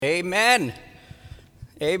Amen.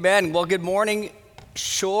 Amen. Well, good morning.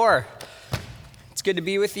 Sure. It's good to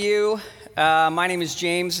be with you. My name is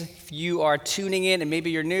James. If you are tuning in and maybe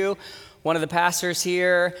you're new, one of the pastors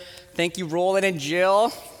here, thank you, Roland and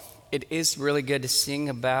Jill. It is really good to sing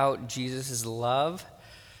about Jesus' love,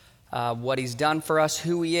 what he's done for us,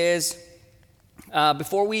 who he is.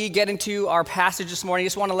 Before we get into our passage this morning, I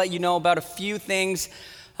just want to let you know about a few things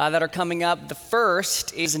that are coming up. The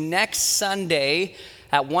first is next Sunday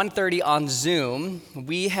at 1:30 on Zoom,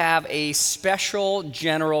 we have a special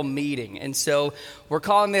general meeting. And so we're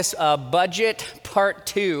calling this Budget Part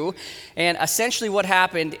 2. And essentially what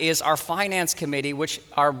happened is our finance committee, which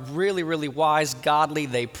are really, really wise, godly,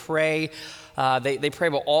 they pray. They pray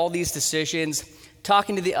about all these decisions.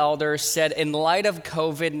 Talking to the elders, said in light of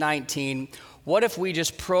COVID-19, what if we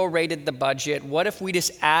just prorated the budget? What if we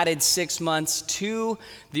just added 6 months to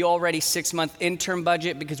the already 6-month interim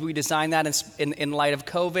budget because we designed that in light of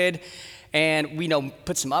COVID, and we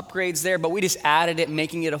put some upgrades there, but we just added it,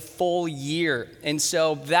 making it a full year. And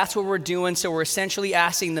so that's what we're doing. So we're essentially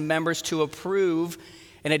asking the members to approve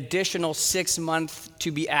an additional 6 months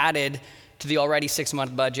to be added to the already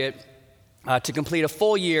 6-month budget to complete a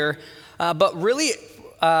full year. But really,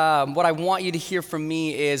 what I want you to hear from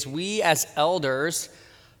me is we as elders,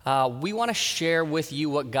 we want to share with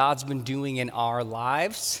you what God's been doing in our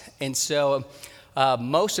lives. And so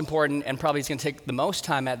most important, and probably it's going to take the most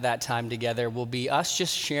time at that time together, will be us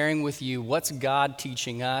just sharing with you what's God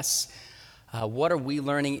teaching us, what are we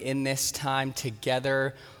learning in this time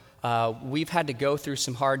together. We've had to go through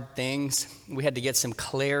some hard things. We had to get some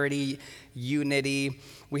clarity, unity.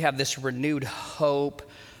 We have this renewed hope.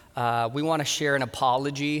 We want to share an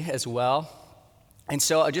apology as well. And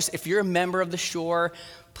so just if you're a member of the Shore,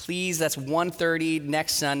 please, that's 1:30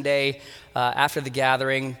 next Sunday after the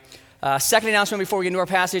gathering. Second announcement before we get into our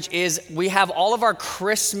passage is we have all of our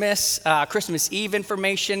Christmas Eve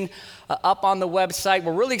information up on the website.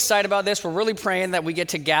 We're really excited about this. We're really praying that we get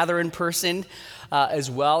to gather in person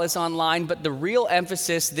as well as online. But the real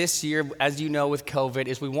emphasis this year, as you know, with COVID,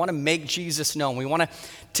 is we want to make Jesus known. We want to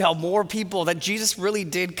tell more people that Jesus really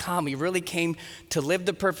did come. He really came to live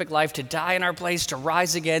the perfect life, to die in our place, to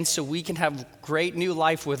rise again so we can have great new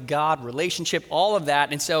life with God, relationship, all of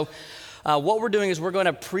that. And so what we're doing is we're going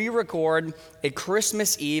to pre-record a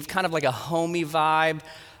Christmas Eve, kind of like a homey vibe,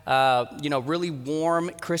 really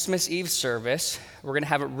warm Christmas Eve service. We're going to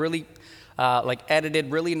have it really edited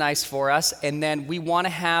really nice for us. And then we want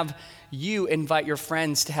to have you invite your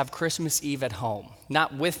friends to have Christmas Eve at home.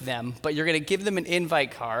 Not with them, but you're going to give them an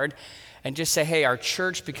invite card and just say, hey, our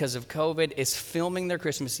church, because of COVID, is filming their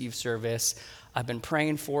Christmas Eve service. I've been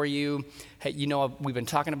praying for you. Hey, we've been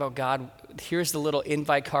talking about God. Here's the little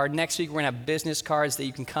invite card. Next week, we're going to have business cards that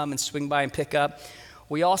you can come and swing by and pick up.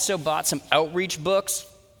 We also bought some outreach books.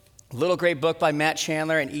 A little great book by Matt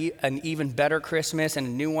Chandler, An Even Better Christmas, and a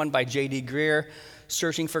new one by J.D. Greer,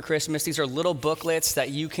 Searching for Christmas. These are little booklets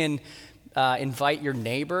that you can invite your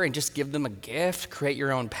neighbor and just give them a gift, create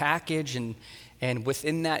your own package, and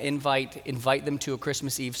within that invite them to a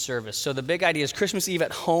Christmas Eve service. So the big idea is Christmas Eve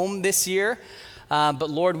at home this year, but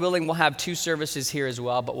Lord willing, we'll have 2 services here as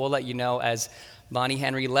well, but we'll let you know as Bonney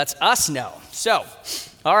Henry lets us know. So,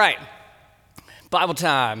 all right, Bible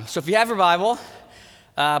time. So if you have your Bible,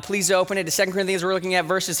 please open it to 2 Corinthians. We're looking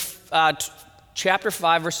at chapter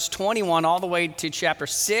 5, verses 21 all the way to chapter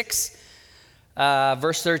 6,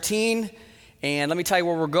 verse 13. And let me tell you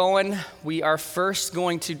where we're going. We are first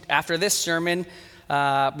going to, after this sermon,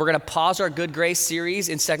 we're going to pause our Good Grace series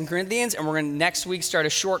in 2 Corinthians, and we're going to next week start a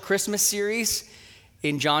short Christmas series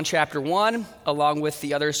in John chapter 1, along with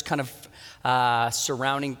the others kind of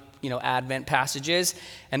surrounding, Advent passages.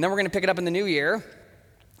 And then we're going to pick it up in the new year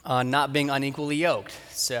on not being unequally yoked.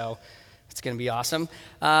 So it's going to be awesome.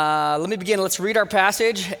 Let me begin. Let's read our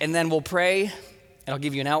passage, and then we'll pray, and I'll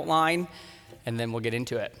give you an outline, and then we'll get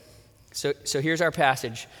into it. So here's our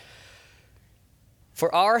passage.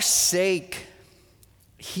 For our sake,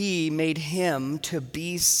 he made him to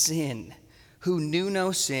be sin, who knew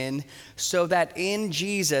no sin, so that in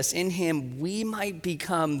Jesus, in him, we might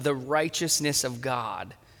become the righteousness of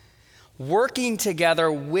God. Working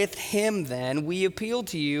together with him, then, we appeal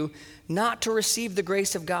to you not to receive the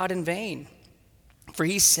grace of God in vain. For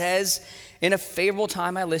he says, in a favorable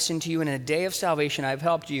time I listened to you, and in a day of salvation I have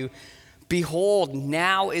helped you. Behold,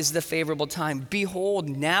 now is the favorable time. Behold,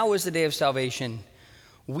 now is the day of salvation.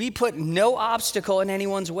 We put no obstacle in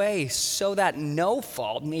anyone's way, so that no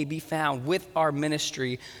fault may be found with our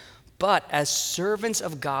ministry. But as servants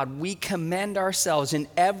of God, we commend ourselves in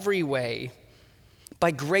every way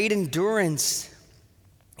by great endurance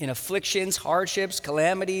in afflictions, hardships,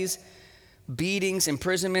 calamities, beatings,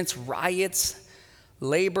 imprisonments, riots,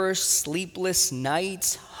 labor, sleepless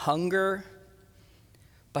nights, hunger,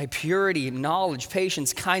 by purity, knowledge,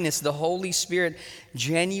 patience, kindness, the Holy Spirit,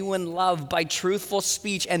 genuine love, by truthful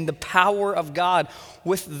speech and the power of God,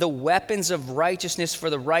 with the weapons of righteousness for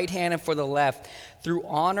the right hand and for the left, through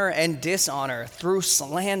honor and dishonor, through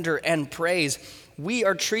slander and praise. We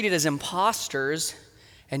are treated as impostors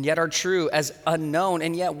and yet are true, as unknown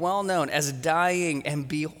and yet well known, as dying and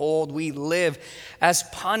behold we live, as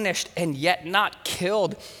punished and yet not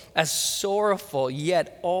killed, as sorrowful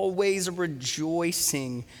yet always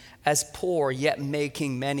rejoicing, as poor yet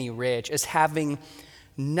making many rich, as having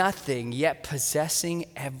nothing yet possessing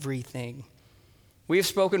everything. We have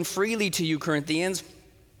spoken freely to you, Corinthians.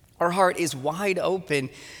 Our heart is wide open.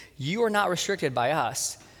 You are not restricted by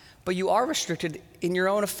us, but you are restricted in your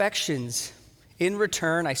own affections. In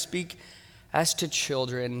return, I speak as to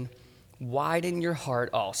children, widen your heart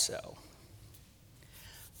also.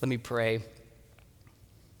 Let me pray.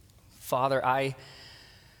 Father, I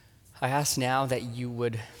ask now that you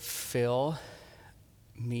would fill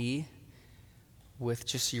me with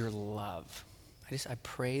just your love. I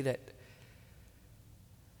pray that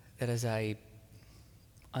as I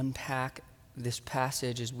unpack this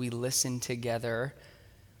passage, as we listen together,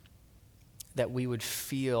 that we would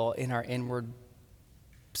feel in our inward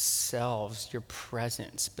selves your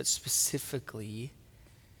presence, but specifically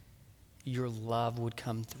your love would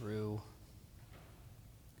come through.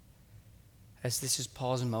 As this is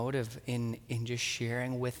Paul's motive in just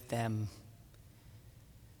sharing with them,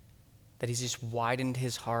 that he's just widened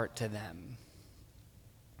his heart to them.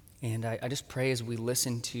 And I just pray as we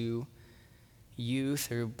listen to you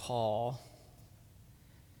through Paul,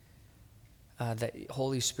 that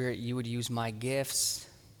Holy Spirit, you would use my gifts.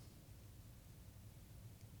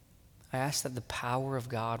 I ask that the power of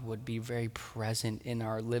God would be very present in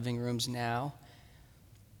our living rooms now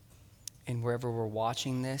and wherever we're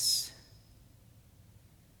watching this.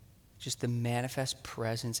 Just the manifest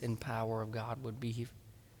presence and power of God would be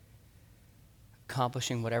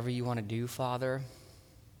accomplishing whatever you want to do, Father.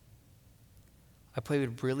 I pray we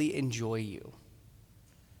would really enjoy you.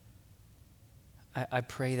 I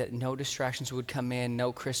pray that no distractions would come in,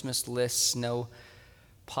 no Christmas lists, no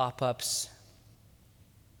pop-ups.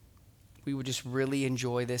 We would just really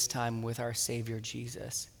enjoy this time with our Savior,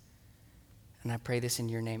 Jesus. And I pray this in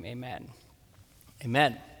your name, amen.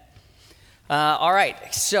 Amen. All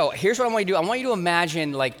right, so here's what I want you to do. I want you to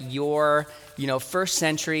imagine like you're, first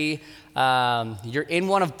century, you're in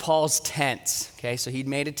one of Paul's tents, okay? So he'd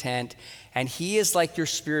made a tent, and he is like your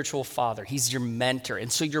spiritual father. He's your mentor.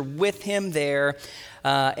 And so you're with him there,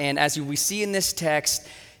 and as we see in this text,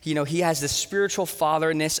 he has this spiritual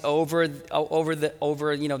fatherness over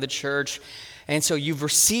the church. And so you've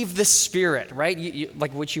received the Spirit, right?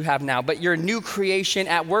 Like what you have now. But you're a new creation.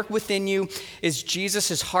 At work within you is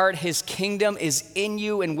Jesus' heart. His kingdom is in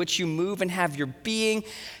you, in which you move and have your being.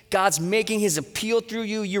 God's making his appeal through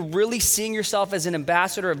you. You're really seeing yourself as an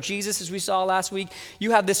ambassador of Jesus, as we saw last week.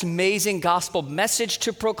 You have this amazing gospel message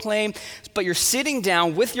to proclaim, but you're sitting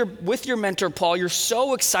down with your mentor, Paul. You're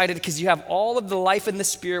so excited because you have all of the life in the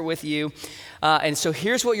Spirit with you. And so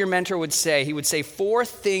here's what your mentor would say. He would say 4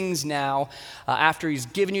 things now after he's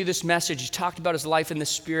given you this message. He's talked about his life in the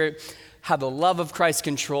Spirit, how the love of Christ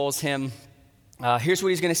controls him. Here's what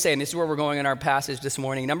he's going to say, and this is where we're going in our passage this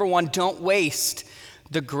morning. Number 1, don't waste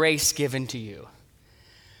the grace given to you.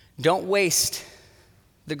 Don't waste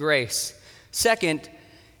the grace. Second,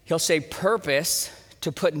 he'll say purpose,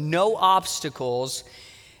 to put no obstacles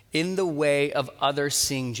in the way of others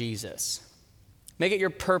seeing Jesus. Make it your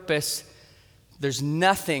purpose. There's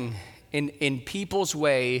nothing in people's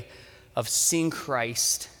way of seeing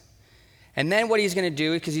Christ. And then what he's going to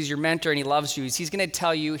do, because he's your mentor and he loves you, is he's going to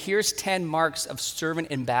tell you, here's 10 marks of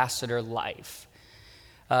servant ambassador life.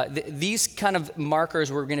 These kind of markers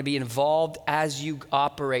were going to be involved as you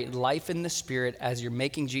operate life in the Spirit, as you're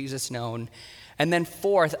making Jesus known. And then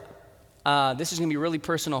fourth, this is going to be really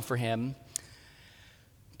personal for him.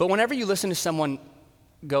 But whenever you listen to someone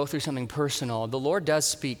go through something personal, the Lord does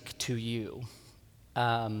speak to you.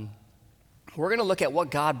 We're going to look at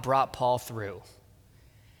what God brought Paul through.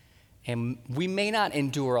 And we may not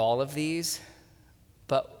endure all of these,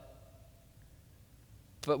 but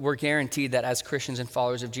we're guaranteed that as Christians and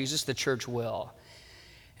followers of Jesus, the church will.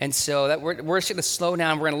 And so that we're just going to slow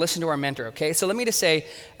down. We're going to listen to our mentor, okay? So let me just say,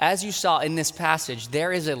 as you saw in this passage,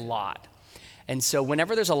 there is a lot. And so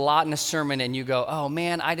whenever there's a lot in a sermon and you go, oh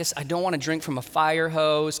man, I don't want to drink from a fire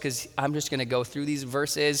hose because I'm just going to go through these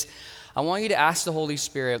verses, I want you to ask the Holy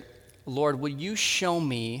Spirit, Lord, will you show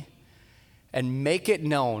me and make it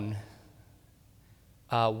known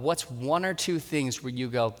what's one or two things where you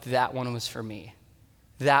go, that one was for me?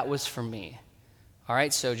 That was for me. All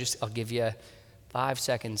right, so I'll give you 5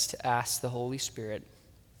 seconds to ask the Holy Spirit.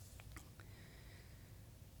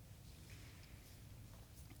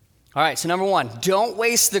 All right, so number one, don't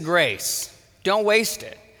waste the grace. Don't waste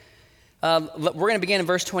it. We're going to begin in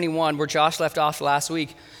verse 21 where Josh left off last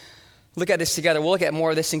week. Look at this together. We'll look at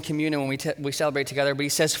more of this in communion when we celebrate together. But he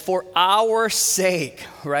says, for our sake,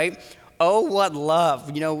 right? Oh, what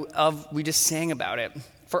love. We just sang about it.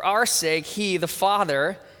 For our sake, he, the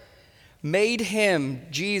Father, made him,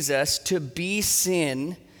 Jesus, to be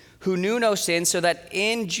sin, who knew no sin, so that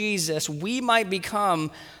in Jesus we might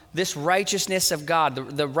become this righteousness of God,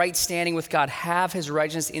 the right standing with God, have his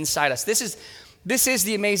righteousness inside us. This is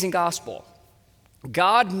the amazing gospel.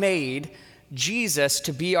 God made Jesus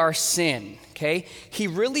to be our sin, okay? He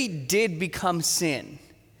really did become sin.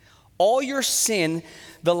 All your sin,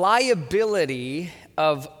 the liability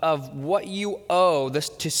of what you owe,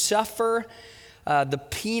 to suffer the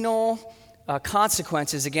penal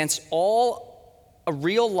consequences against all a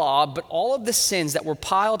real law, but all of the sins that were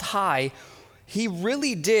piled high, he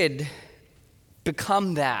really did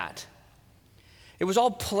become that. It was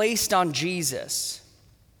all placed on Jesus.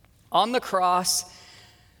 On the cross,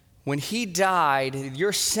 when he died,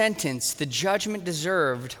 your sentence, the judgment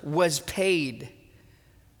deserved, was paid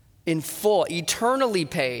in full, eternally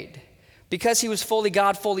paid. Because he was fully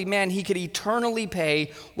God, fully man, he could eternally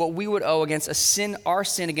pay what we would owe against our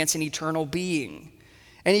sin against an eternal being.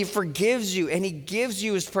 And he forgives you, and he gives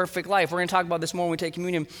you his perfect life. We're going to talk about this more when we take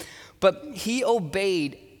communion. But he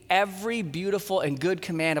obeyed every beautiful and good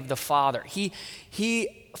command of the Father. He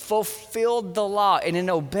fulfilled the law, and in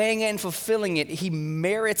obeying it and fulfilling it, he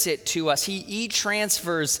merits it to us. He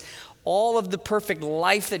transfers all of the perfect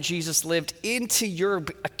life that Jesus lived into your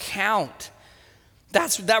account.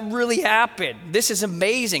 That really happened. This is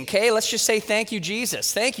amazing, okay? Let's just say thank you,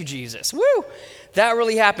 Jesus. Thank you, Jesus. Woo! That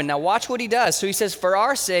really happened. Now watch what he does. So he says, for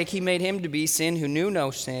our sake, he made him to be sin who knew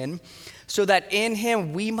no sin, so that in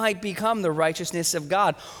him we might become the righteousness of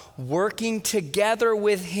God. Working together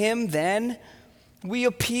with him, then, we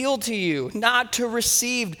appeal to you not to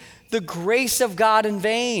receive the grace of God in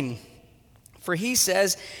vain. For he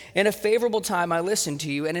says, in a favorable time I listened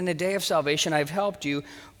to you, and in a day of salvation I have helped you.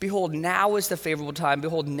 Behold, now is the favorable time.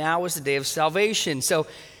 Behold, now is the day of salvation. So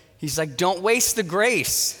he's like, don't waste the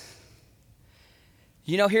grace.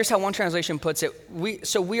 Here's how one translation puts it.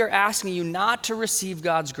 We are asking you not to receive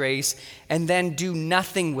God's grace and then do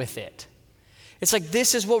nothing with it. It's like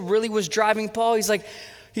this is what really was driving Paul. He's like,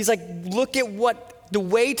 look at what the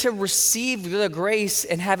way to receive the grace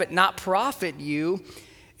and have it not profit you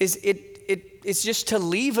is it's just to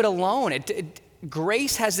leave it alone.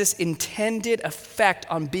 Grace has this intended effect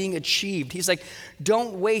on being achieved. He's like,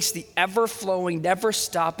 don't waste the ever-flowing,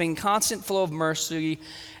 never-stopping, constant flow of mercy,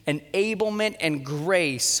 enablement, and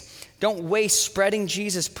grace. Don't waste spreading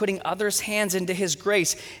Jesus, putting others' hands into his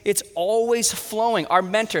grace. It's always flowing. Our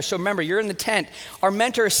mentor, so remember, you're in the tent. Our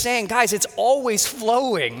mentor is saying, guys, it's always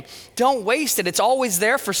flowing. Don't waste it. It's always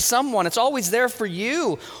there for someone. It's always there for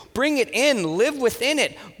you. Bring it in. Live within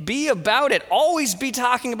it. Be about it. Always be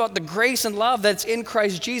talking about the grace and love that's in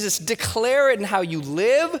Christ Jesus. Declare it in how you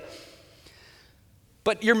live.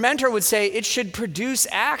 But your mentor would say it should produce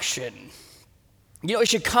action. It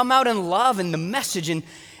should come out in love and the message.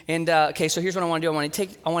 Okay, so here's what I want to do.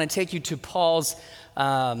 I want to take you to Paul's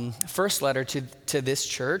first letter to this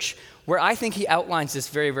church, where I think he outlines this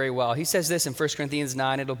very, very well. He says this in 1 Corinthians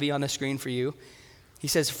 9. It'll be on the screen for you. He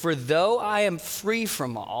says, for though I am free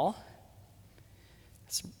from all,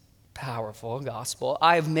 it's powerful gospel,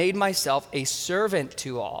 I have made myself a servant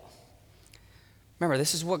to all. Remember,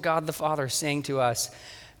 this is what God the Father is saying to us,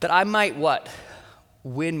 that I might what?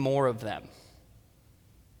 Win more of them.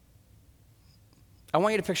 I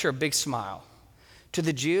want you to picture a big smile. To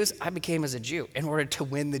the Jews, I became as a Jew in order to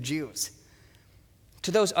win the Jews.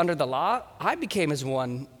 To those under the law, I became as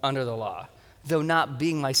one under the law, though not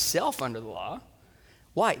being myself under the law.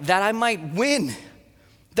 Why? That I might win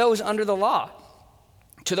those under the law.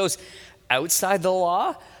 To those outside the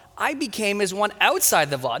law, I became as one outside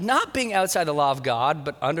the law, not being outside the law of God,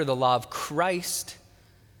 but under the law of Christ,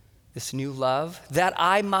 this new love, that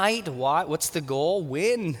I might, what's the goal?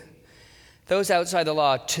 Win those outside the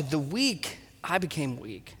law. To the weak, I became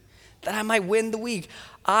weak, that I might win the weak.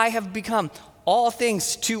 I have become all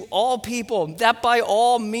things to all people, that by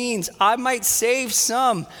all means I might save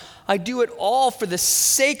some. I do it all for the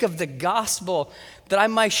sake of the gospel, that I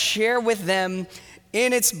might share with them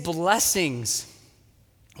in its blessings.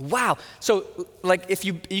 Wow. So if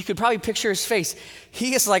you could probably picture his face.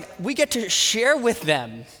 He is like, we get to share with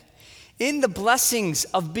them in the blessings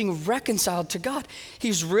of being reconciled to God.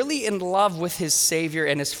 He's really in love with his Savior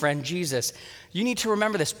and his friend Jesus. You need to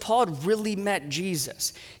remember this. Paul had really met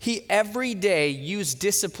Jesus. He every day used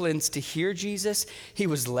disciplines to hear Jesus. He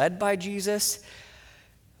was led by Jesus.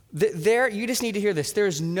 You just need to hear this. There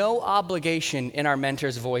is no obligation in our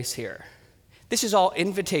mentor's voice here. This is all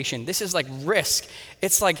invitation. This is like risk.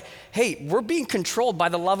 It's like, hey, we're being controlled by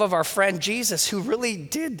the love of our friend Jesus, who really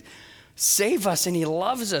did save us and he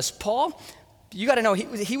loves us. Paul, you got to know,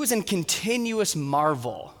 he was in continuous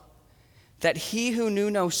marvel that he who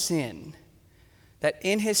knew no sin, that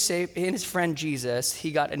in his friend Jesus,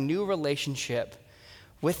 he got a new relationship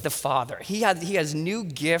with the Father. He has new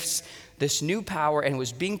gifts, this new power, and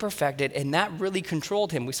was being perfected, and that really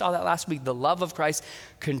controlled him. We saw that last week. The love of Christ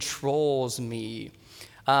controls me.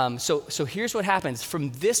 So here's what happens.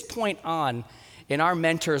 From this point on in our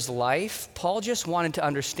mentor's life, Paul just wanted to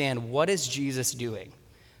understand, what is Jesus doing?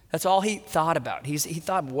 That's all he thought about. He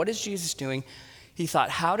thought, what is Jesus doing? He thought,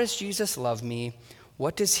 how does Jesus love me?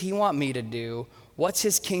 What does he want me to do? What's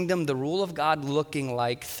his kingdom, the rule of God looking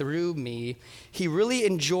like through me? He really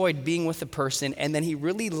enjoyed being with the person, and then he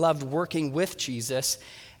really loved working with Jesus.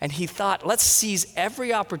 And he thought, let's seize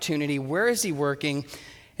every opportunity. Where is he working?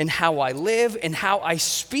 And how I live and how I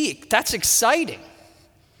speak. That's exciting.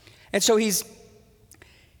 And so he's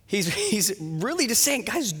really just saying,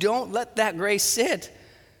 guys, don't let that grace sit.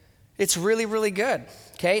 It's really, really good.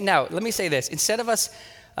 Okay, now let me say this. Instead of us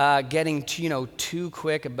getting too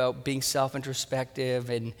quick about being self-introspective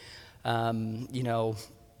and I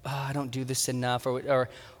don't do this enough,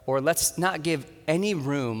 or let's not give any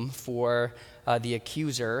room for the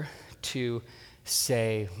accuser to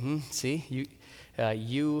say, see,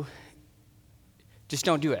 you just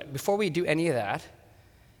don't do it. Before we do any of that,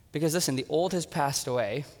 because listen, the old has passed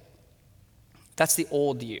away. That's the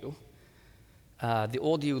old you. The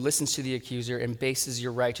old you listens to the accuser and bases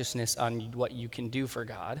your righteousness on what you can do for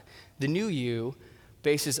God. The new you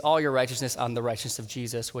bases all your righteousness on the righteousness of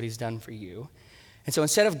Jesus, what he's done for you. And so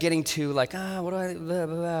instead of getting to like,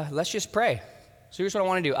 let's just pray. So here's what I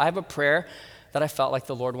want to do. I have a prayer that I felt like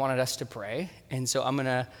the Lord wanted us to pray. And so I'm going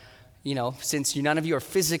to, since none of you are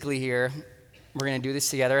physically here, we're going to do this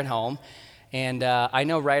together at home. And I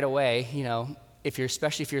know right away,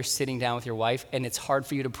 especially if you're sitting down with your wife and it's hard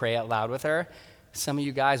for you to pray out loud with her, some of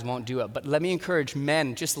you guys won't do it. But let me encourage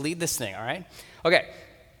men, just lead this thing, all right? Okay,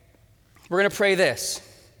 we're going to pray this.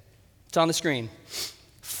 It's on the screen.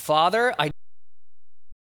 Father,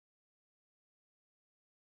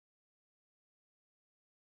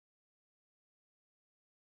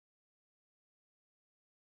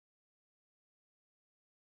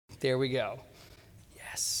 There we go.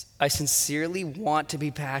 Yes, I sincerely want to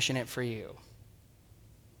be passionate for you.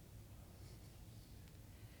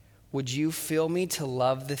 Would you fill me to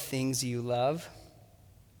love the things you love?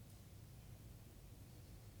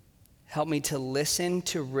 Help me to listen,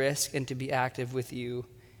 to risk, and to be active with you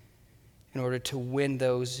in order to win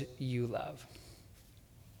those you love.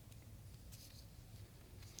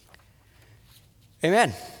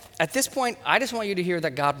 Amen. At this point, I just want you to hear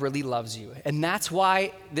that God really loves you. And that's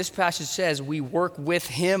why this passage says we work with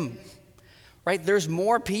him, right? There's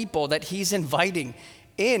more people that he's inviting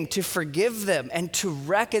in to forgive them and to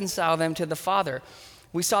reconcile them to the Father.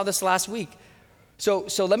 We saw this last week. So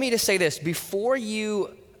let me just say this. Before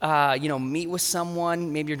you, meet with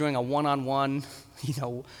someone, maybe you're doing a one-on-one,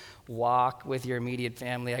 walk with your immediate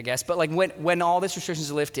family, I guess. But like when all this restrictions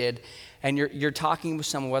is lifted and you're talking with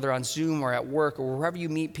someone, whether on Zoom or at work or wherever you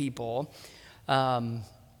meet people,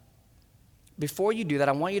 before you do that,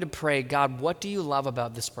 I want you to pray, God, what do you love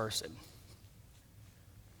about this person?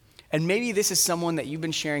 And maybe this is someone that you've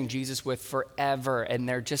been sharing Jesus with forever and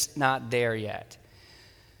they're just not there yet.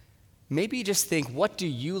 Maybe just think, what do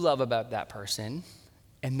you love about that person?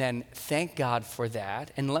 And then thank God for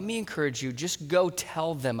that. And let me encourage you, just go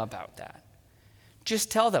tell them about that. Just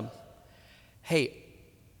tell them, hey,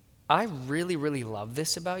 I really, really love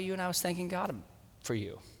this about you and I was thanking God for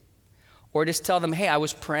you. Or just tell them, hey, I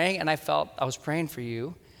was praying and I felt I was praying for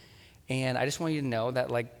you. And I just want you to know that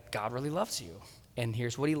God really loves you. And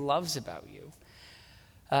here's what he loves about you.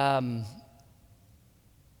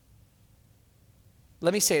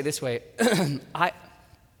 Let me say it this way.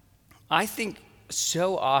 I think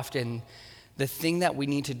so often the thing that we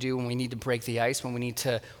need to do when we need to break the ice, when we need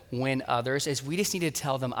to win others, is we just need to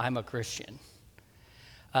tell them I'm a Christian.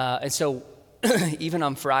 And so even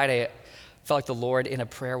on Friday, I felt like the Lord in a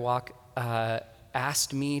prayer walk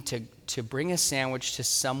asked me to bring a sandwich to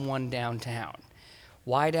someone downtown.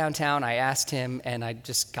 Why downtown? I asked him, and I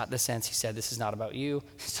just got the sense he said, this is not about you.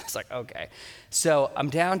 So I was like, okay. So I'm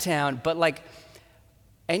downtown, but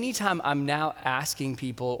anytime I'm now asking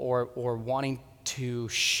people or wanting to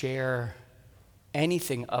share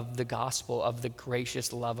anything of the gospel, of the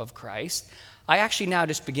gracious love of Christ, I actually now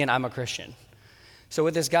just begin, I'm a Christian. So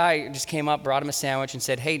with this guy, just came up, brought him a sandwich and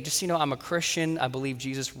said, hey, just so you know, I'm a Christian. I believe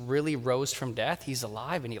Jesus really rose from death. He's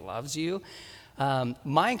alive and he loves you.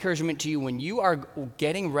 My encouragement to you, when you are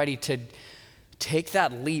getting ready to take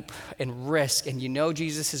that leap and risk and you know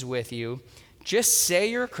Jesus is with you, just say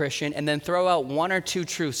you're a Christian and then throw out one or two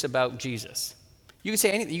truths about Jesus. You can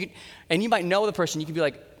say anything, and you might know the person. You can be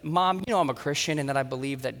like, Mom, you know I'm a Christian and that I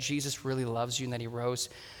believe that Jesus really loves you and that he rose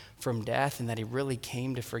from death and that he really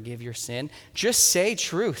came to forgive your sin. Just say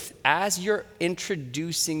truth as you're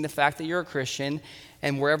introducing the fact that you're a Christian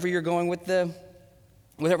and wherever you're going with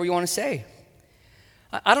whatever you want to say.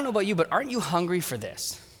 I don't know about you, but aren't you hungry for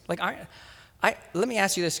this? Let me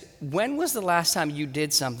ask you this. When was the last time you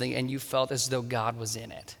did something and you felt as though God was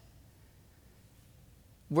in it?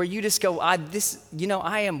 Where you just go, I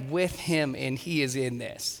am with him and he is in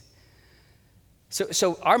this.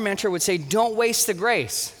 So our mentor would say, don't waste the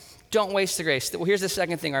grace. Don't waste the grace. Well, here's the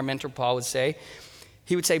second thing our mentor Paul would say.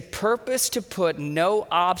 He would say, purpose to put no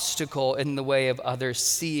obstacle in the way of others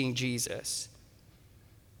seeing Jesus.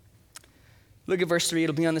 Look at verse 3.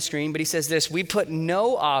 It'll be on the screen. But he says this, we put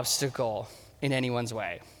no obstacle in anyone's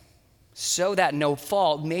way so that no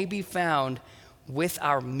fault may be found with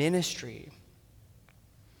our ministry.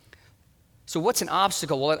 So what's an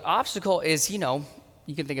obstacle? Well, an obstacle is, you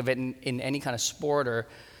can think of it in any kind of sport, or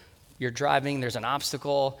you're driving, there's an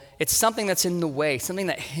obstacle. It's something that's in the way, something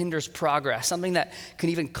that hinders progress, something that can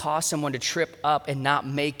even cause someone to trip up and not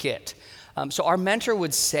make it. So our mentor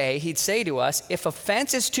would say, he'd say to us, if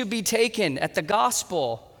offense is to be taken at the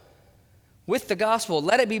gospel, with the gospel,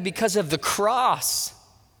 let it be because of the cross,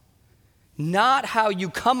 not how you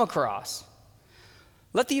come across.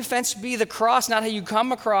 Let the offense be the cross, not how you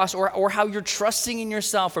come across or how you're trusting in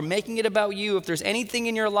yourself or making it about you. If there's anything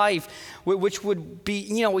in your life which would be,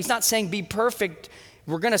 he's not saying be perfect.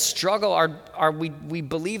 We're going to struggle. We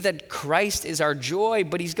believe that Christ is our joy,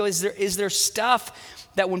 but he's going, is there stuff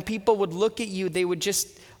that when people would look at you, they would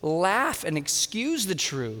just laugh and excuse the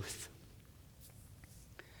truth?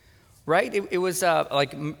 Right? It was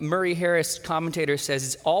like Murray Harris, commentator, says,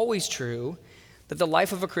 it's always true that the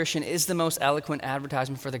life of a Christian is the most eloquent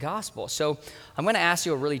advertisement for the gospel. So I'm going to ask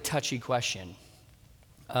you a really touchy question.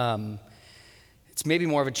 It's maybe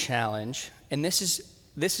more of a challenge, and this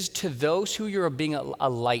is to those who you're being a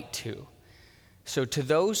light to. So to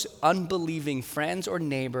those unbelieving friends or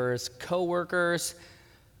neighbors, coworkers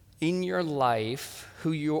in your life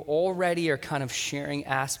who you already are kind of sharing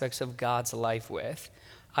aspects of God's life with,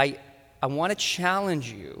 I want to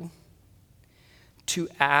challenge you to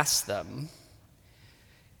ask them,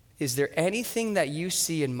 is there anything that you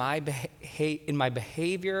see in my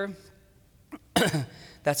behavior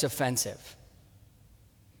that's offensive?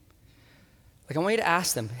 I want you to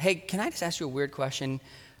ask them, hey, can I just ask you a weird question?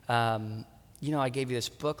 I gave you this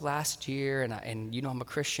book last year, and I'm a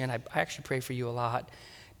Christian. I actually pray for you a lot.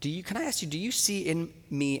 Can I ask you, do you see in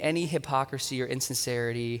me any hypocrisy or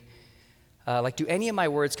insincerity? Do any of my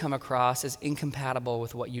words come across as incompatible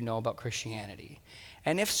with what you know about Christianity?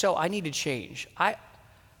 And if so, I need to change.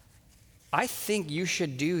 I think you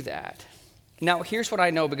should do that. Now, here's what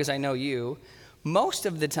I know because I know you. Most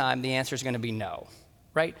of the time, the answer is going to be no,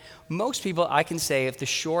 right? Most people, I can say,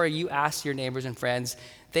 if you ask your neighbors and friends,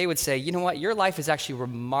 they would say, you know what, your life is actually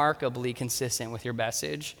remarkably consistent with your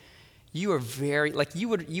message. You are very, you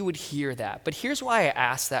would hear that. But here's why I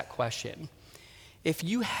asked that question. If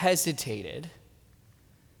you hesitated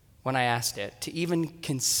when I asked it to even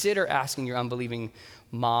consider asking your unbelieving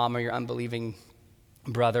mom or your unbelieving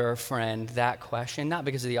brother or friend that question, not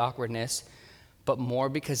because of the awkwardness, but more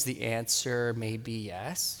because the answer may be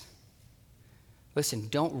yes. Listen,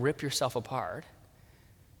 don't rip yourself apart.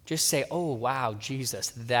 Just say, oh, wow,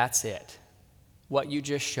 Jesus, that's it. What you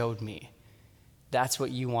just showed me, that's what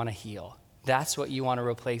you want to heal. That's what you want to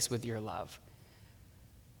replace with your love.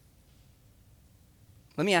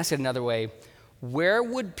 Let me ask it another way. Where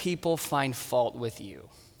would people find fault with you?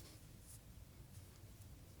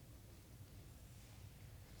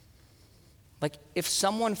 If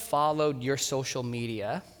someone followed your social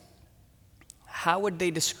media, how would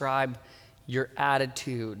they describe your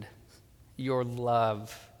attitude, your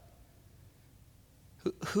love?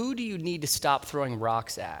 Who do you need to stop throwing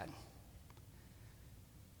rocks at?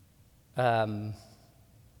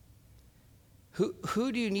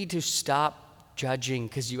 Who do you need to stop judging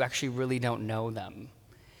because you actually really don't know them?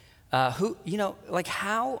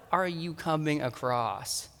 How are you coming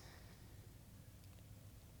across?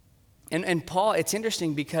 And Paul, it's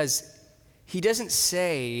interesting because He doesn't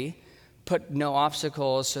say, put no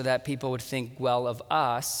obstacles so that people would think well of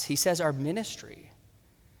us. He says our ministry.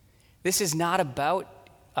 This is not about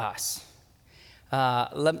us.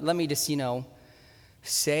 Let me just,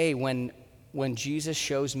 say when Jesus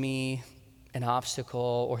shows me an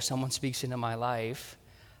obstacle or someone speaks into my life,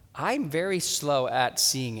 I'm very slow at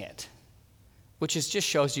seeing it, which just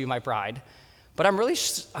shows you my pride. But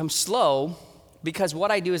I'm slow because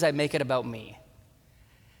what I do is I make it about me.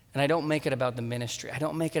 And I don't make it about the ministry. I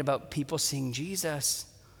don't make it about people seeing Jesus.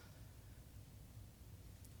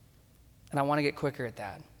 And I want to get quicker at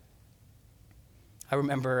that. I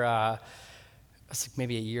remember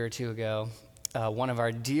maybe a year or two ago, one of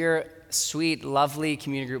our dear, sweet, lovely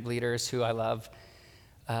community group leaders who I love,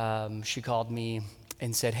 she called me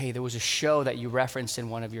and said, hey, there was a show that you referenced in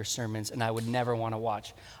one of your sermons, and I would never want to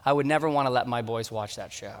watch. I would never want to let my boys watch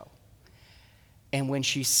that show. And when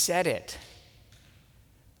she said it,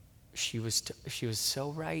 she was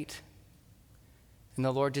so right. And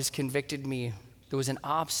the Lord just convicted me. There was an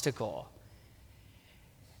obstacle.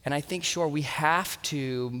 And I think, sure, we have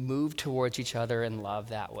to move towards each other in love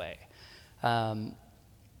that way.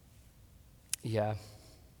 Yeah.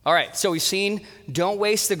 All right, so we've seen don't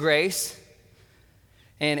waste the grace.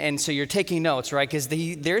 And so you're taking notes, right? Because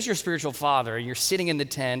there's your spiritual father. You're sitting in the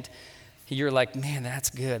tent. You're like, man,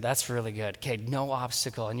 that's good. That's really good. Okay, no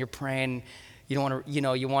obstacle. And you're praying. You don't want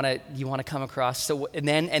to, you want to come across. So and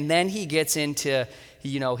then he gets into,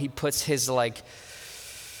 he puts his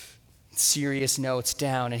serious notes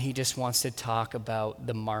down, and he just wants to talk about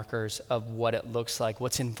the markers of what it looks like,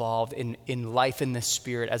 what's involved in life in the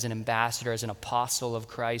Spirit as an ambassador, as an apostle of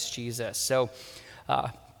Christ Jesus. So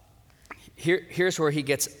here's where he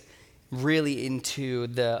gets really into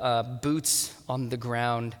the boots on the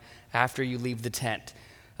ground after you leave the tent.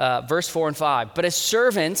 Verse 4 and 5. But as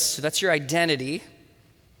servants, so that's your identity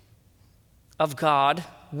of God,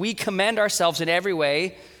 we commend ourselves in every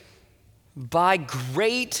way by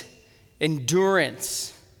great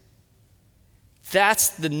endurance. That's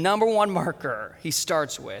the number one marker he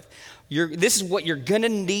starts with. This is what you're going to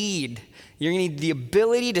need. You're going to need the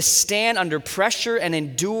ability to stand under pressure and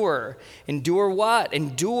endure. Endure what?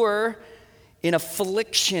 Endure in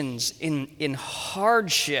afflictions, in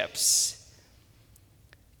hardships,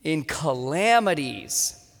 in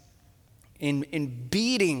calamities, in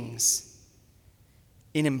beatings,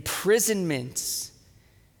 in imprisonments,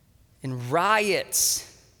 in riots.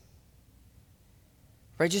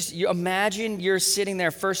 Right? Just you imagine you're sitting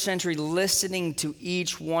there first century listening to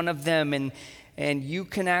each one of them, and you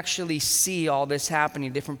can actually see all this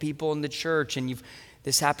happening, different people in the church, and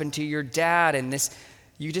this happened to your dad, and this,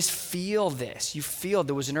 you just feel this. You feel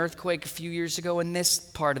there was an earthquake a few years ago in this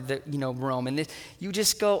part of the, Rome, and you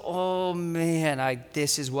just go, oh man,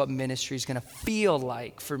 this is what ministry is going to feel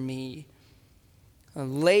like for me.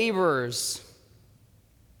 Labors,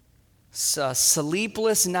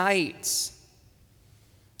 sleepless nights.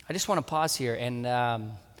 I just want to pause here, and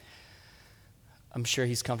I'm sure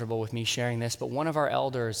he's comfortable with me sharing this, but one of our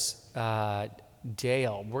elders,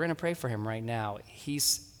 Dale, we're going to pray for him right now.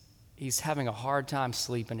 He's having a hard time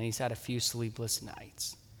sleeping, and he's had a few sleepless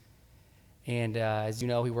nights. And as you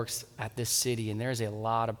know, he works at this city, and there's a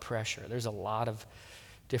lot of pressure. There's a lot of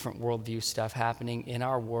different worldview stuff happening in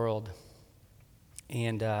our world.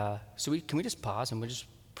 And so can we just pause and we'll just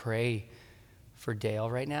pray for Dale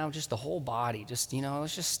right now? Just the whole body. Just,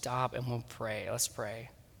 let's just stop and we'll pray. Let's pray.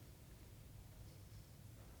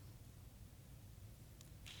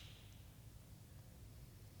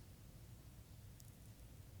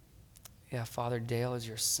 Yeah, Father, Dale is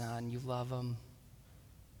your son. You love him.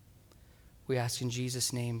 We ask in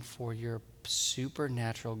Jesus' name for your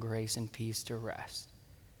supernatural grace and peace to rest.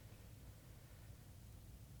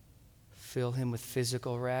 Fill him with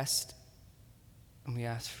physical rest, and we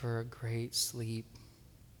ask for a great sleep.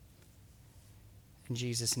 In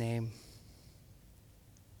Jesus' name.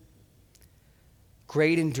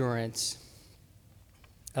 Great endurance.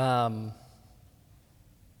 Let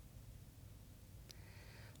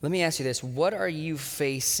me ask you this. What are you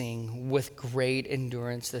facing with great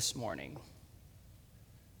endurance this morning?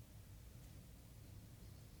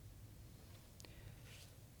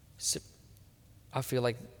 So, I feel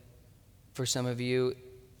like for some of you,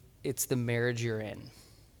 it's the marriage you're in.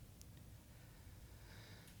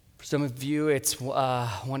 For some of you, it's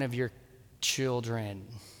one of your children.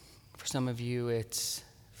 For some of you, it's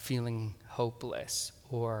feeling hopeless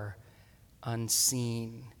or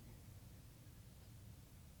unseen.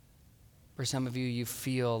 For some of you, you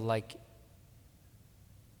feel like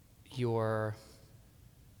you're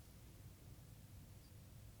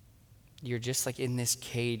just like in this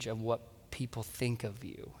cage of what people think of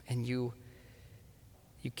you. And you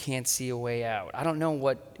You can't see a way out. I don't know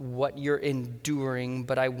what you're enduring,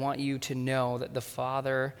 but I want you to know that the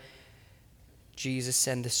Father, Jesus,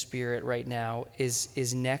 and the Spirit right now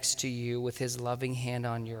is next to you with his loving hand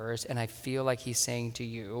on yours, and I feel like he's saying to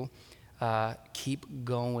you, keep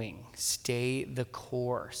going. Stay the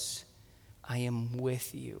course. I am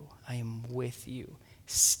with you. I am with you.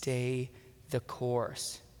 Stay the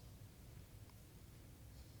course.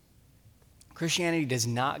 Christianity does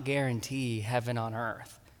not guarantee heaven on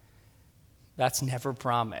earth. That's never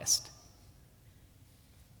promised.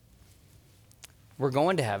 We're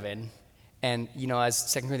going to heaven, and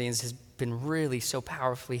as 2 Corinthians has been really so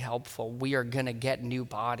powerfully helpful, we are going to get new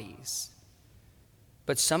bodies.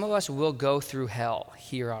 But some of us will go through hell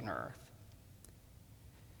here on earth.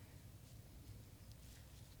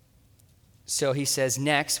 So he says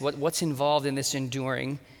next, what's involved in this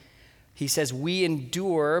enduring? He says we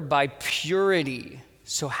endure by purity.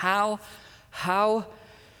 So how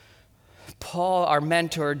Paul, our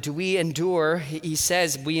mentor, do we endure? He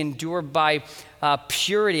says we endure by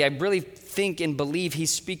purity. I really think and believe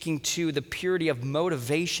he's speaking to the purity of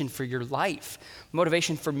motivation for your life,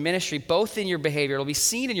 motivation for ministry, both in your behavior. It'll be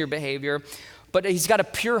seen in your behavior, but he's got a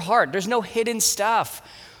pure heart. There's no hidden stuff.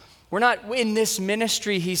 We're not in this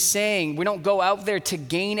ministry, he's saying. We don't go out there to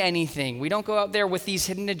gain anything. We don't go out there with these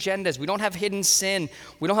hidden agendas. We don't have hidden sin.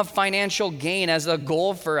 We don't have financial gain as a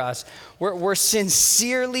goal for us. We're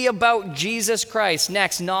sincerely about Jesus Christ.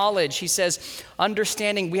 Next, knowledge. He says,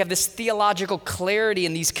 understanding. We have this theological clarity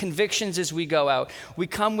and these convictions as we go out. We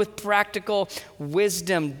come with practical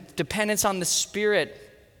wisdom, dependence on the Spirit.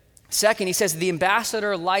 Second, he says, the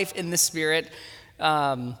ambassador life in the Spirit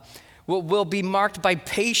will be marked by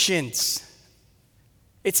patience.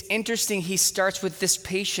 It's interesting he starts with this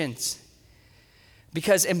patience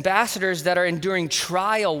because ambassadors that are enduring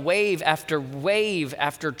trial, wave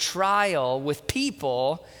after trial with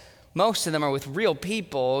people, most of them are with real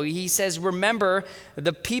people. He says, remember,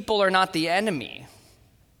 the people are not the enemy.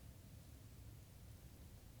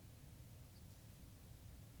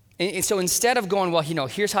 And so instead of going, well,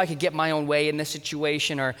 here's how I could get my own way in this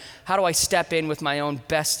situation, or how do I step in with my own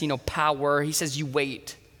best, power, he says you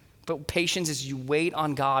wait. But patience is you wait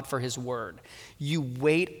on God for his word. You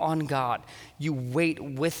wait on God. You wait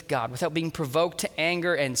with God without being provoked to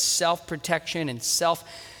anger and self-protection and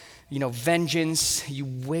vengeance. You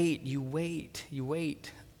wait.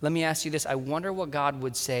 Let me ask you this. I wonder what God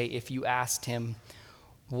would say if you asked him,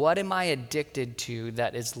 what am I addicted to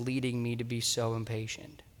that is leading me to be so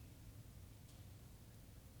impatient?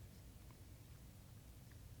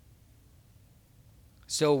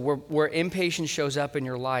 So where impatience shows up in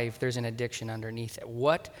your life, there's an addiction underneath it.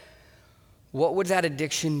 What would that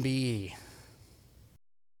addiction be?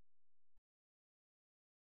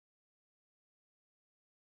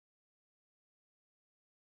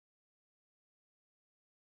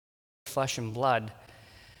 Flesh and blood.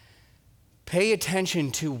 Pay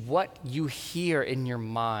attention to what you hear in your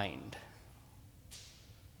mind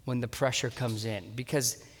when the pressure comes in,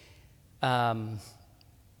 because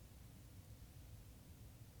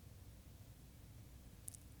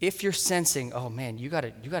if you're sensing, oh man, you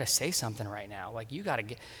gotta say something right now. Like you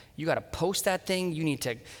gotta post that thing.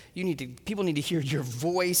 People need to hear your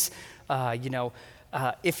voice.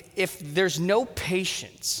 If there's no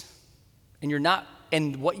patience, and you're not,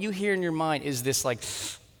 and what you hear in your mind is this like,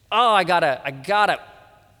 oh, I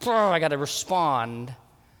gotta respond,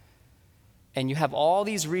 and you have all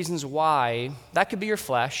these reasons why. That could be your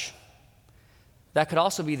flesh. That could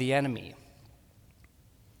also be the enemy.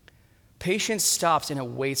 Patience stops and it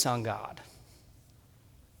waits on God.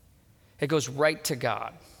 It goes right to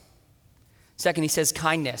God. Second, he says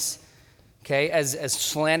kindness. Okay, as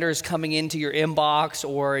slander is coming into your inbox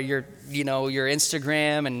or your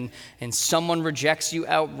Instagram and someone rejects you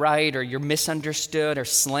outright, or you're misunderstood or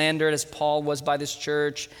slandered as Paul was by this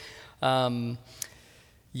church,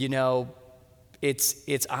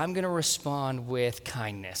 it's I'm going to respond with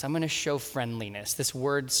kindness. I'm going to show friendliness. This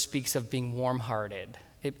word speaks of being warm-hearted.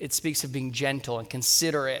 It speaks of being gentle and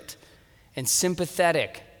considerate and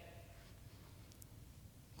sympathetic.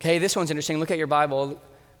 Okay, this one's interesting. Look at your Bible.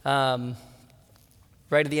 Right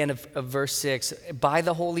at the end of verse 6, by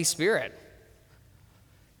the Holy Spirit.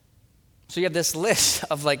 So you have this list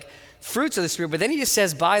of fruits of the Spirit, but then he just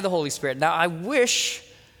says by the Holy Spirit. Now I wish,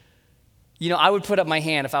 I would put up my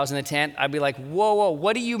hand if I was in the tent. I'd be like, whoa,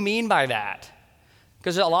 what do you mean by that?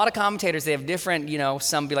 Because a lot of commentators, they have different,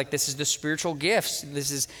 some be like, this is the spiritual gifts. This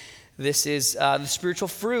is the spiritual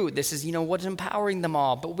fruit. This is, what's empowering them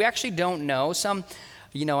all. But we actually don't know. Some,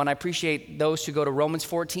 and I appreciate those who go to Romans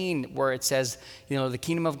 14, where it says, the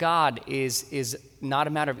kingdom of God is not a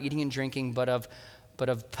matter of eating and drinking, but of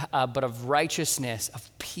but of righteousness, of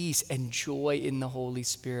peace, and joy in the Holy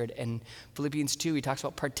Spirit. And Philippians 2, he talks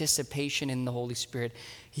about participation in the Holy Spirit.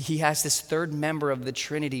 He has this third member of the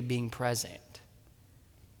Trinity being present.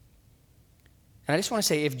 And I just want to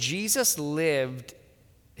say, if Jesus lived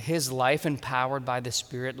his life empowered by the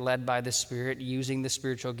Spirit, led by the Spirit, using the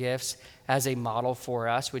spiritual gifts as a model for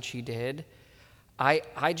us, which he did,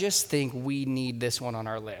 I just think we need this one on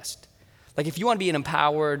our list. Like, if you want to be an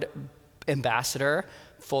empowered ambassador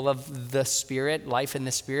full of the Spirit, life in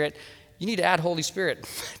the Spirit, you need to add Holy Spirit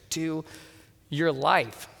to your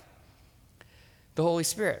life. The Holy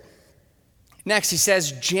Spirit. Next, he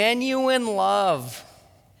says, genuine love.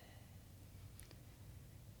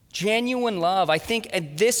 Genuine love. I think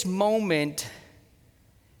at this moment,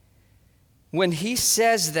 when he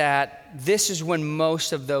says that, this is when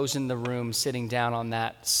most of those in the room sitting down on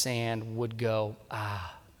that sand would go,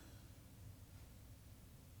 ah.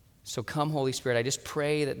 So come, Holy Spirit, I just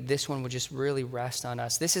pray that this one would just really rest on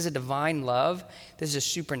us. This is a divine love. This is a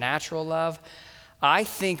supernatural love. I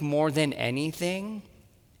think more than anything,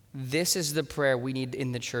 this is the prayer we need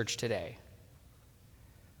in the church today.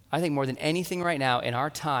 I think more than anything right now in our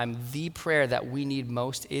time, the prayer that we need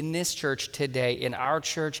most in this church today, in our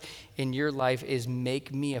church, in your life, is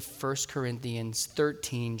make me a 1 Corinthians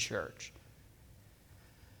 13 church.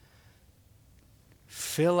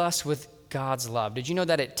 Fill us with God's love. Did you know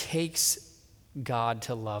that it takes God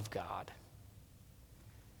to love God?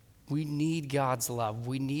 We need God's love.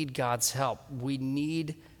 We need God's help. We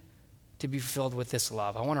need to be filled with this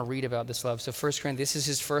love. I want to read about this love. So 1 Corinthians, this is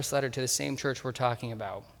his first letter to the same church we're talking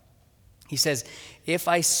about. He says, if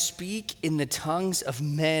I speak in the tongues of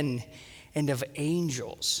men and of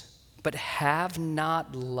angels, but have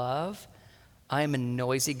not love, I am a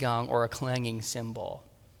noisy gong or a clanging cymbal.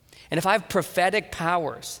 And if I have prophetic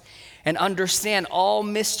powers and understand all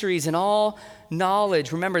mysteries and all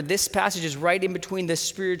knowledge, remember this passage is right in between the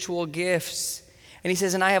spiritual gifts. And he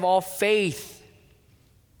says, and I have all faith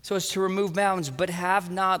so as to remove mountains, but have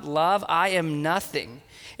not love, I am nothing.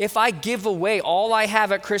 If I give away all I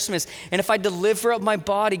have at Christmas, and if I deliver up my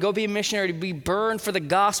body, go be a missionary, to be burned for the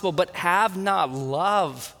gospel, but have not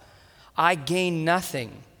love, I gain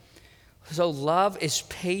nothing. So love is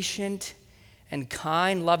patient and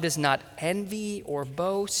kind. Love does not envy or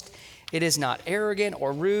boast. It is not arrogant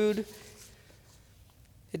or rude.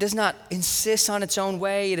 It does not insist on its own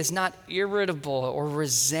way. It is not irritable or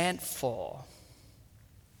resentful.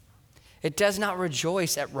 It does not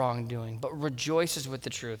rejoice at wrongdoing, but rejoices with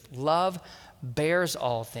the truth. Love bears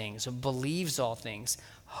all things, believes all things,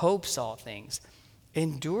 hopes all things,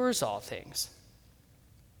 endures all things.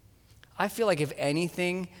 I feel like if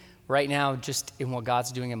anything right now, just in what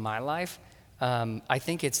God's doing in my life, I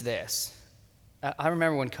think it's this. I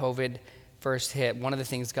remember when COVID first hit, one of the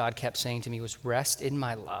things God kept saying to me was, rest in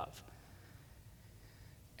my love.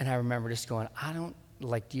 And I remember just going, I'm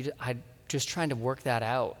just trying to work that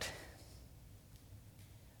out.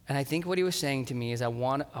 And I think what he was saying to me is, I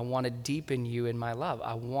want to deepen you in my love.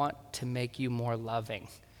 I want to make you more loving.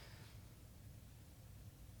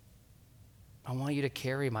 I want you to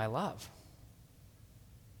carry my love.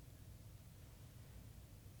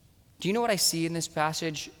 Do you know what I see in this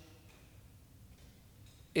passage?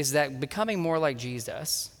 Is that becoming more like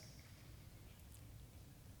Jesus,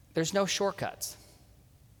 there's no shortcuts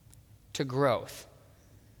to growth.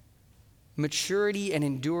 Maturity and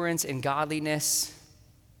endurance and godliness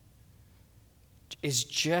is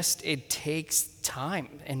just, it takes time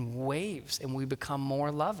and waves, and we become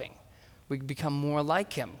more loving. We become more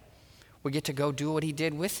like him. We get to go do what he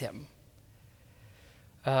did with him.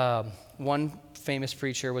 One famous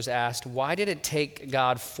preacher was asked, why did it take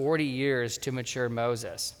God 40 years to mature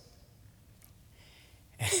Moses?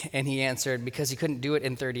 And he answered, because he couldn't do it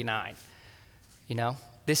in 39.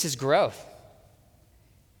 This is growth.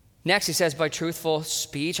 Next, he says, by truthful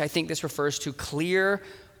speech. I think this refers to clear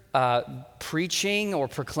preaching or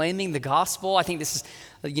proclaiming the gospel. I think this is,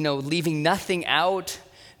 leaving nothing out,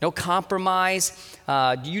 no compromise.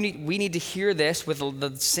 We need to hear this with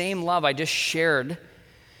the same love I just shared.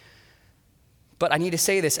 But I need to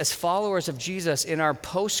say this, as followers of Jesus in our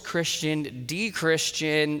post-Christian,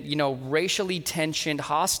 de-Christian, racially tensioned,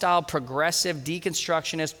 hostile, progressive,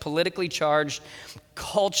 deconstructionist, politically charged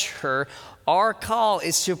culture, our call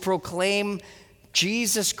is to proclaim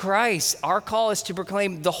Jesus Christ. Our call is to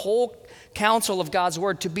proclaim the whole counsel of God's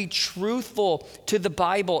word, to be truthful to the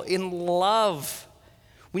Bible in love.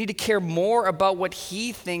 We need to care more about what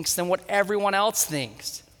he thinks than what everyone else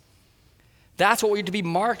thinks. That's what we need to be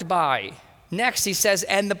marked by. Next, he says,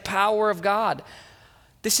 and the power of God.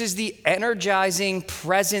 This is the energizing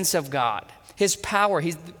presence of God. His power.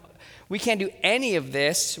 We can't do any of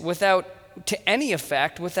this to any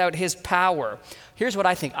effect without his power. Here's what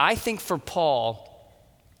I think. I think for Paul,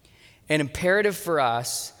 an imperative for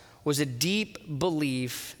us was a deep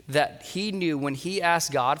belief that he knew when he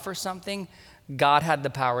asked God for something, God had the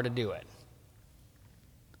power to do it.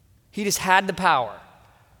 He just had the power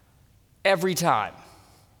every time.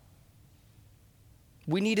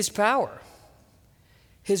 We need his power,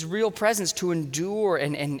 his real presence to endure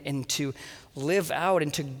and to live out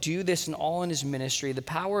and to do this and all in his ministry. The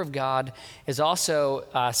power of God is also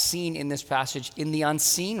seen in this passage in the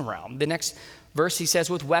unseen realm. The next verse he says,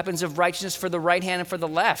 with weapons of righteousness for the right hand and for the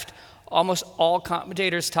left. Almost all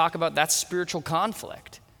commentators talk about that spiritual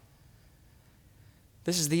conflict.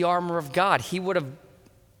 This is the armor of God. He would have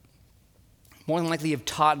more than likely have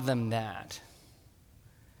taught them that.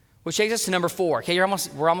 Which takes us to number 4. Okay,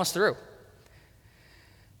 we're almost through.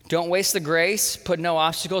 Don't waste the grace. Put no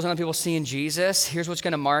obstacles in other people seeing Jesus. Here's what's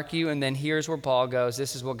going to mark you. And then here's where Paul goes.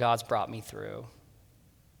 This is what God's brought me through.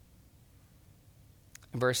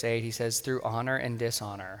 In verse 8, he says, through honor and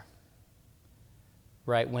dishonor.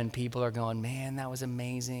 Right? When people are going, man, that was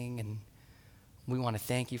amazing. And we want to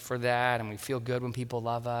thank you for that. And we feel good when people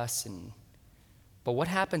love us. But what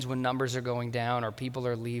happens when numbers are going down or people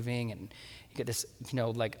are leaving and you get this,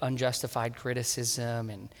 like unjustified criticism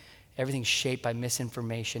and everything's shaped by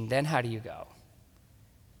misinformation? Then how do you go?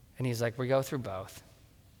 And he's like, we go through both.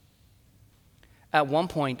 At one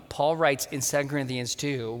point, Paul writes in 2 Corinthians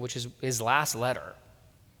 2, which is his last letter.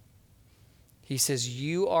 He says,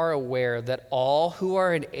 you are aware that all who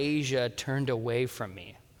are in Asia turned away from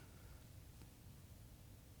me.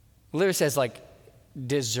 Literally says, like,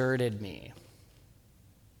 deserted me.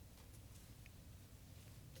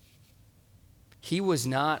 He was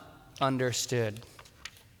not understood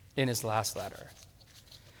in his last letter.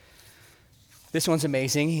 This one's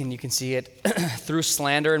amazing, and you can see it through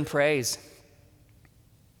slander and praise.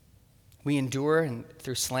 We endure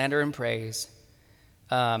through slander and praise.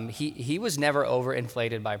 He was never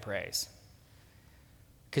overinflated by praise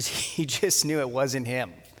because he just knew it wasn't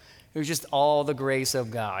him. It was just all the grace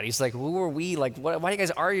of God. He's like, who are we? Like, why are you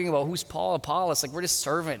guys arguing about who's Paul, Apollos? Like, we're just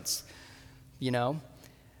servants,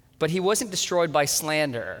 But he wasn't destroyed by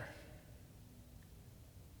slander.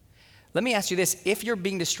 Let me ask you this. If you're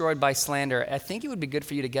being destroyed by slander, I think it would be good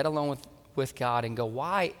for you to get alone with God and go,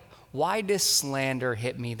 why does slander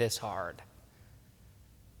hit me this hard?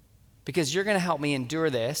 Because you're going to help me endure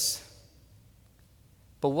this.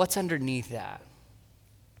 But what's underneath that?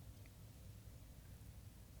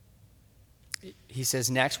 He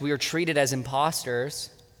says next, we are treated as imposters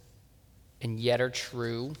and yet are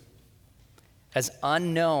true. As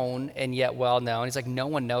unknown and yet well known. He's like, no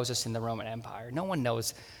one knows us in the Roman Empire. No one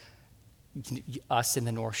knows us in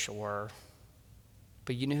the North Shore.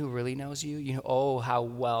 But you know who really knows you? How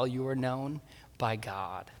well you are known? By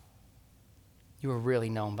God. You are really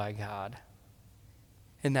known by God.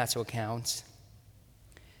 And that's what counts.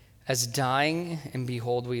 As dying, and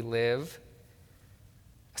behold, we live.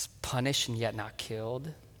 As punished and yet not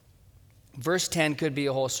killed. Verse 10 could be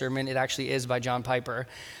a whole sermon. It actually is by John Piper.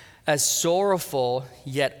 As sorrowful,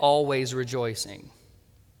 yet always rejoicing.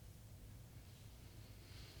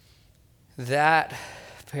 That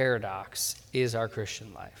paradox is our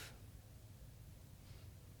Christian life.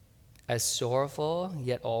 As sorrowful,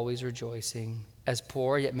 yet always rejoicing. As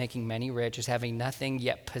poor, yet making many rich. As having nothing,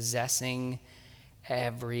 yet possessing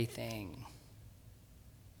everything.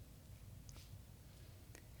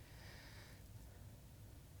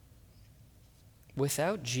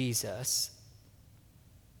 Without Jesus,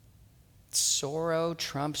 sorrow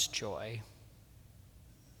trumps joy.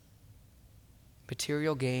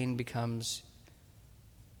 Material gain becomes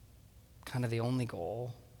kind of the only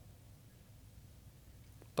goal.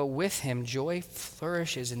 But with him, joy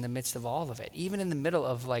flourishes in the midst of all of it, even in the middle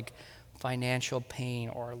of like financial pain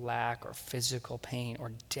or lack or physical pain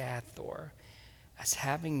or death, or as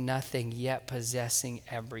having nothing yet possessing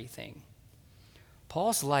everything.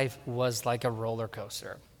 Paul's life was like a roller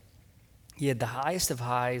coaster. He had the highest of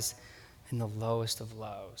highs and the lowest of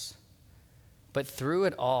lows. But through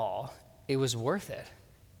it all, it was worth it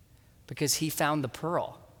because he found the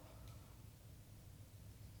pearl.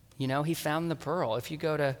 He found the pearl. If you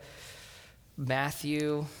go to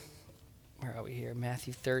Matthew, where are we here?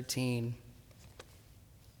 Matthew 13.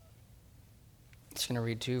 I'm just going to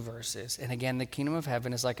read 2 verses. And again, the kingdom of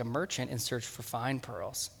heaven is like a merchant in search for fine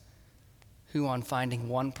pearls, who on finding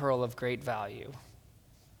one pearl of great value,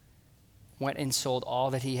 went and sold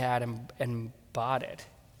all that he had and bought it.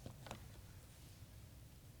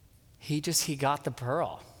 He got the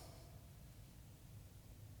pearl.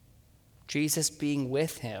 Jesus being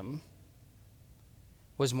with him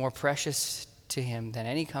was more precious to him than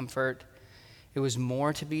any comfort. It was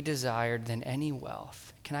more to be desired than any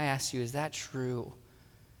wealth. Can I ask you, is that true?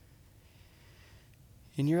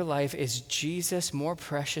 In your life, is Jesus more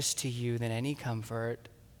precious to you than any comfort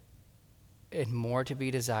and more to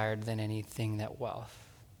be desired than anything that wealth?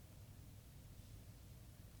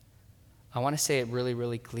 I want to say it really,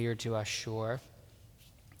 really clear to us, sure.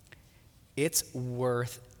 It's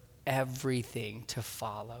worth everything to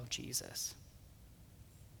follow Jesus.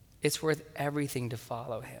 It's worth everything to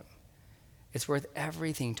follow him. It's worth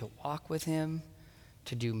everything to walk with him,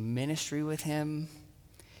 to do ministry with him.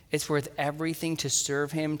 It's worth everything to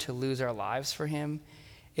serve him, to lose our lives for him.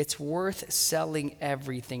 It's worth selling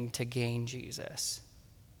everything to gain Jesus.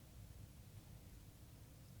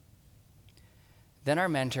 Then our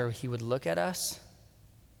mentor, he would look at us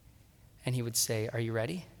and he would say, "Are you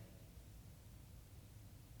ready?"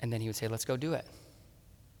 And then he would say, "Let's go do it.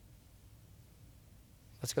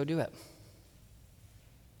 Let's go do it."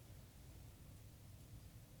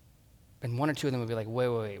 And one or two of them would be like,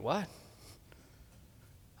 wait, what?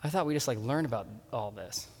 I thought we just learned about all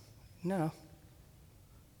this. No.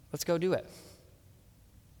 Let's go do it.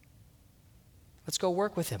 Let's go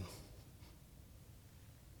work with him.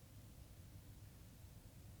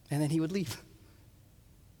 And then he would leave.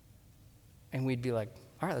 And we'd be like,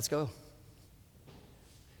 all right, let's go.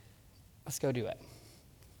 Let's go do it.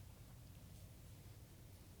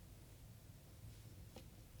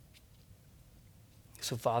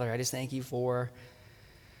 So, Father, I just thank you for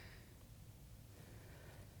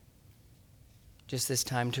just this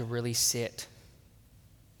time to really sit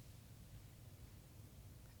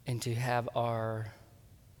and to have our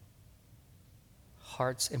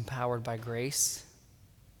hearts empowered by grace.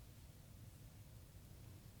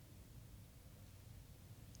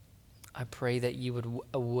 I pray that you would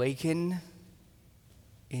awaken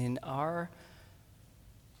in our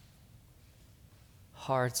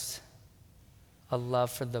hearts a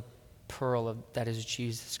love for the pearl that is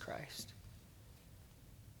Jesus Christ.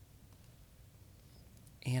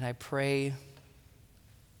 And I pray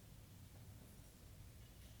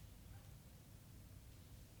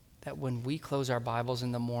that when we close our Bibles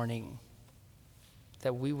in the morning,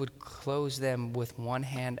 that we would close them with one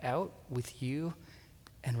hand out with you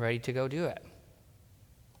and ready to go do it.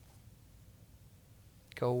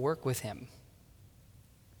 Go work with him.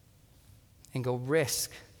 And go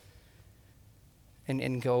risk.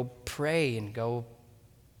 And go pray and go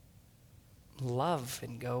love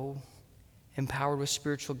and go empowered with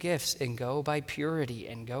spiritual gifts and go by purity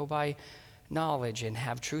and go by knowledge and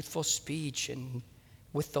have truthful speech and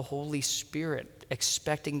with the Holy Spirit,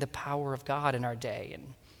 expecting the power of God in our day.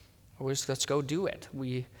 And let's go do it.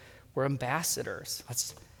 We're ambassadors.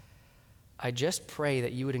 I just pray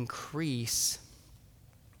that you would increase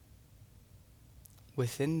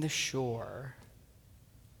within the shore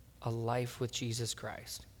a life with Jesus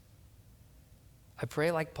Christ. I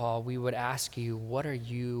pray, like Paul, we would ask you, what are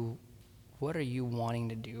you wanting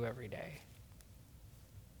to do every day?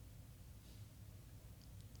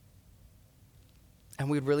 And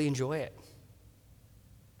we'd really enjoy it.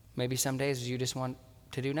 Maybe some days you just want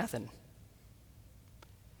to do nothing.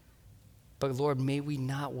 But Lord, may we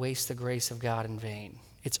not waste the grace of God in vain.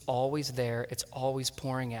 It's always there. It's always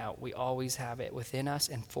pouring out. We always have it within us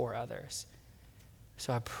and for others.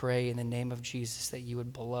 So I pray in the name of Jesus that you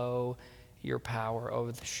would blow your power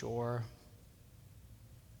over the shore.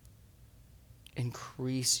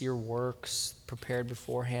 Increase your works prepared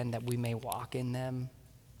beforehand that we may walk in them.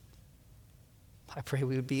 I pray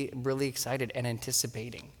we would be really excited and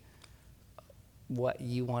anticipating what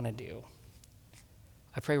you want to do.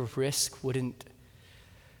 I pray risk wouldn't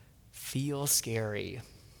feel scary.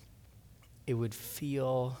 It would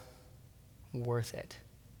feel worth it.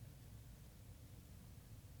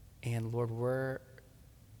 And Lord,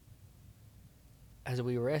 as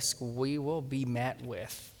we risk, we will be met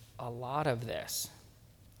with a lot of this.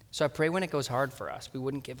 So I pray when it goes hard for us, we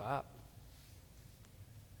wouldn't give up.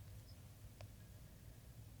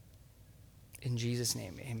 In Jesus'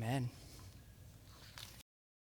 name, amen.